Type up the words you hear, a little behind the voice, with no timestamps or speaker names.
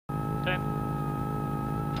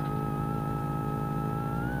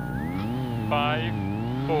5,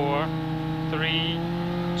 4, 3,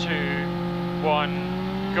 2,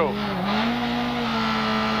 1, go.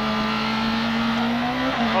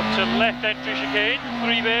 Up to left entry chicane,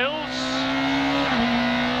 3 bales.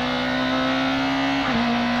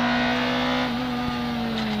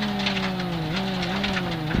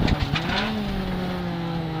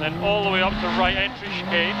 Then all the way up to right entry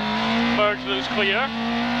chicane, merge looks clear.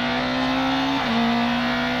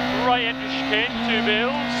 Right entry chicane, 2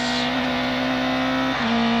 bales.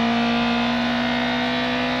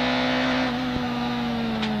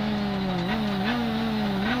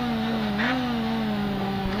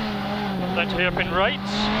 Then to hairpin right.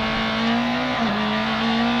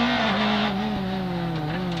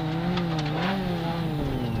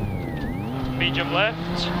 Medium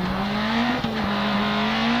left.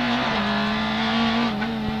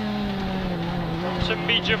 So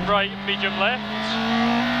medium right, medium left.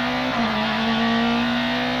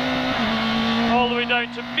 All the way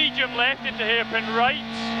down to medium left into hairpin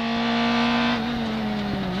right.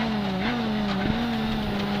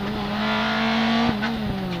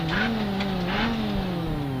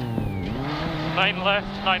 Nine left,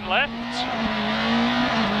 9 left.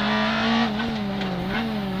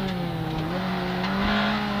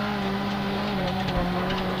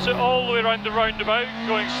 So all the way around the roundabout,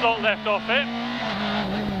 going slot left off it.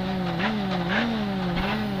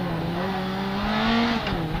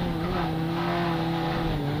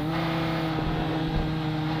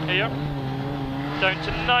 Here. Down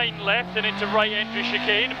to 9 left and into right entry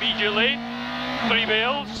chicane immediately. 3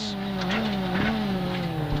 bales.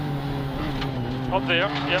 Up there,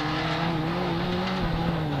 yep.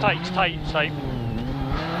 Tight, tight, tight.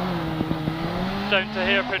 Down to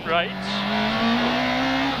hairpin right.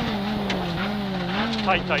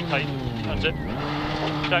 Tight, tight, tight. That's it.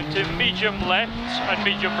 Down to medium left and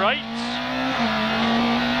medium right.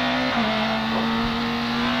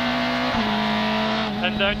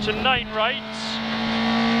 And down to 9 right.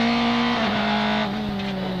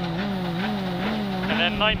 And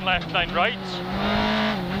then 9 left, 9 right.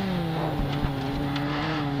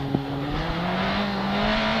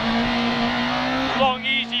 Long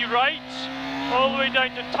easy right, all the way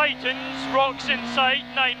down to tightens, rocks inside,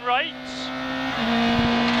 9 right.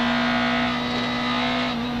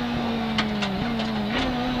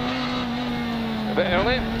 A bit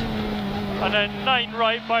early. And then 9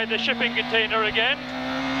 right by the shipping container again.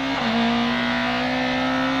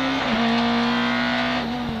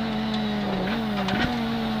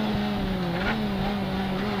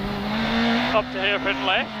 Up to hairpin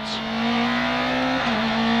left.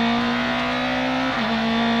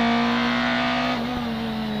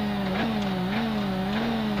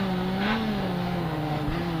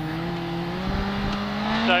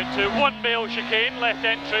 Down to 1 bale chicane, left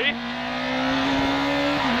entry.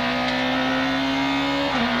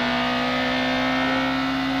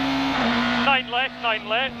 Nine left, 9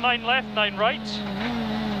 left, 9 left, 9 right.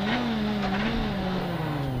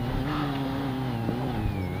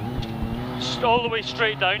 All the way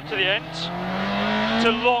straight down to the end.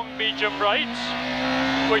 To long medium right,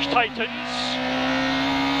 which tightens.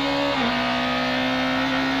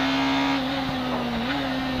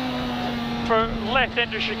 For left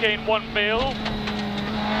entry chicane, 1 bale.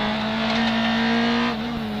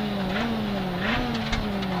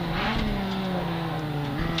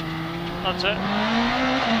 That's it.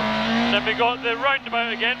 Then we got the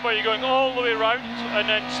roundabout again, where you're going all the way round and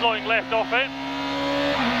then slowing left off it.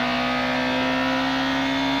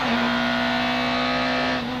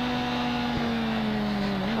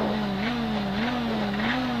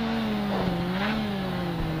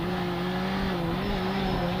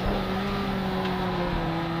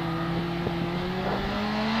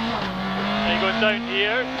 Going down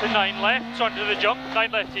here to 9 left, so onto the jump,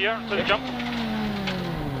 9 left here, onto the jump.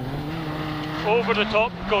 Over the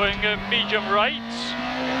top, going medium right.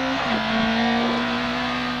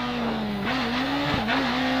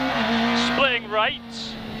 Splitting right.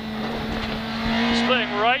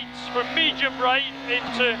 Splitting right, for medium right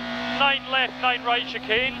into 9 left, 9 right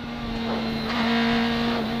chicane.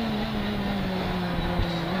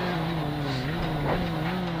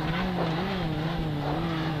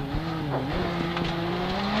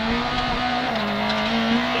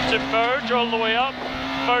 To merge all the way up.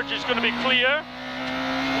 Merge is going to be clear.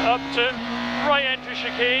 Up to right entry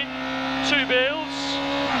chicane, 2 bales.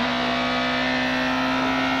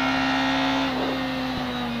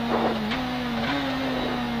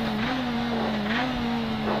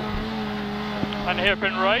 And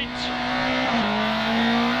hairpin right.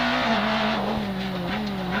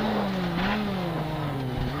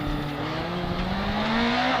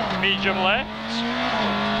 Medium left.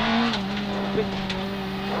 Copy.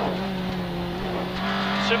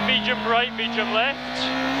 So medium right, medium left.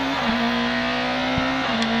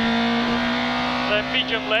 Then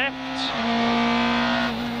medium left.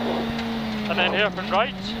 And then hairpin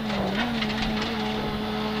right.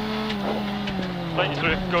 Let you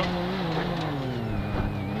through, go.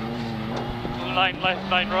 9 left,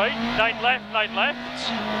 9 right. 9 left, 9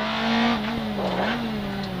 left.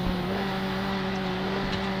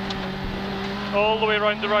 All the way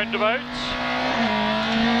around the roundabout.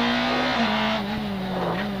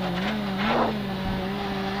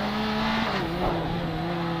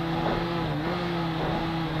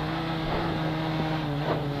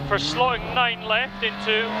 For slotting 9 left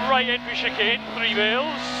into right entry chicane, 3 bales.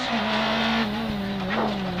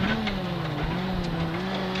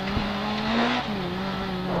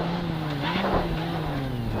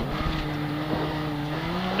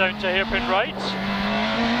 Down to hairpin right.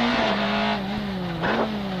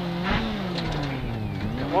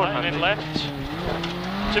 And then left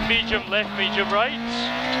to medium left, medium right.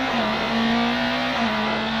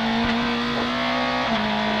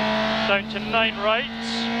 Down to 9 right.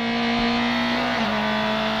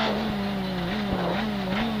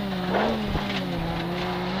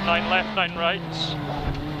 Nine left, 9 right.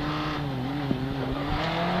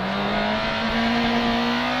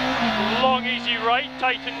 Long easy right,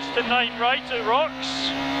 tightens to 9 right at rocks.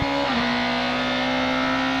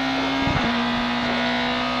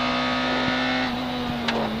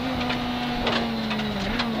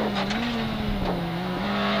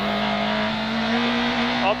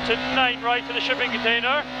 Up to 9 right to the shipping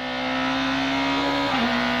container.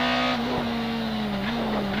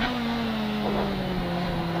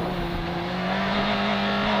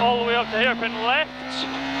 All the way up to hairpin left.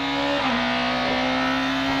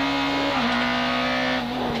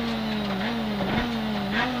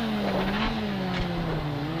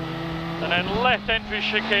 And then left entry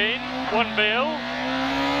chicane, 1 bale.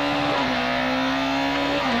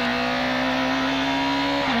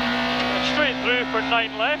 And straight through for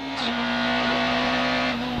 9 left.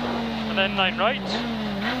 And then 9 right.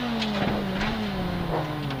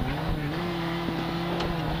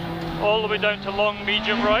 All the way down to long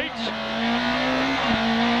medium right.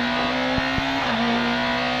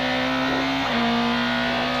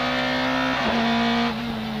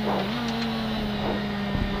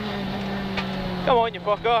 Come on, you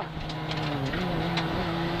fucker.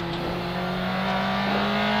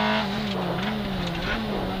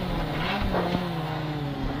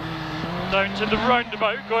 Down to the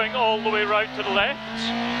roundabout, going all the way round to the left.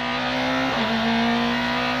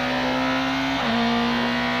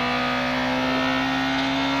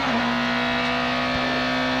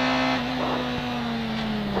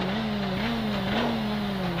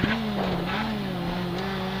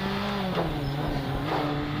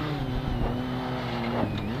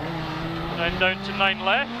 Then down to 9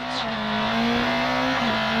 left.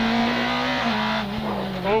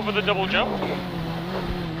 Over the double jump.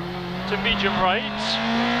 To medium right.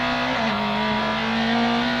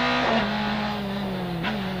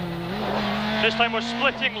 This time we're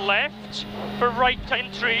splitting left for right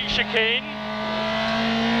entry chicane.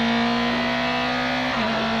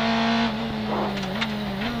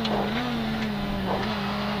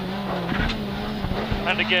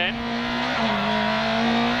 And again.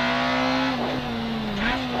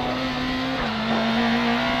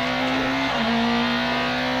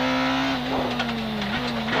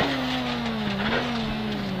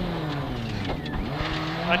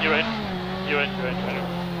 And you're in. You're in.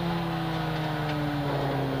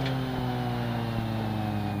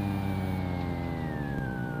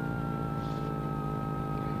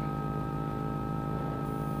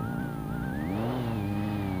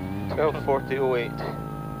 12:40:08.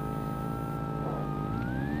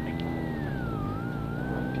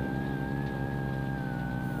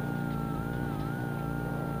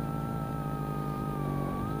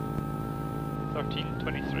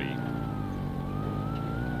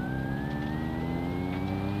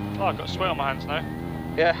 Oh, I've got sweat on my hands now.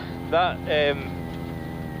 Yeah,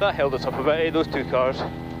 that held us up a bit, those 2 cars.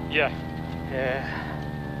 Yeah. Yeah.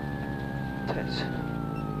 It is.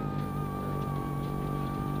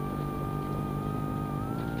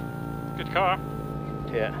 Good car.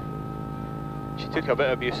 Yeah. She took a bit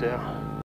of abuse there.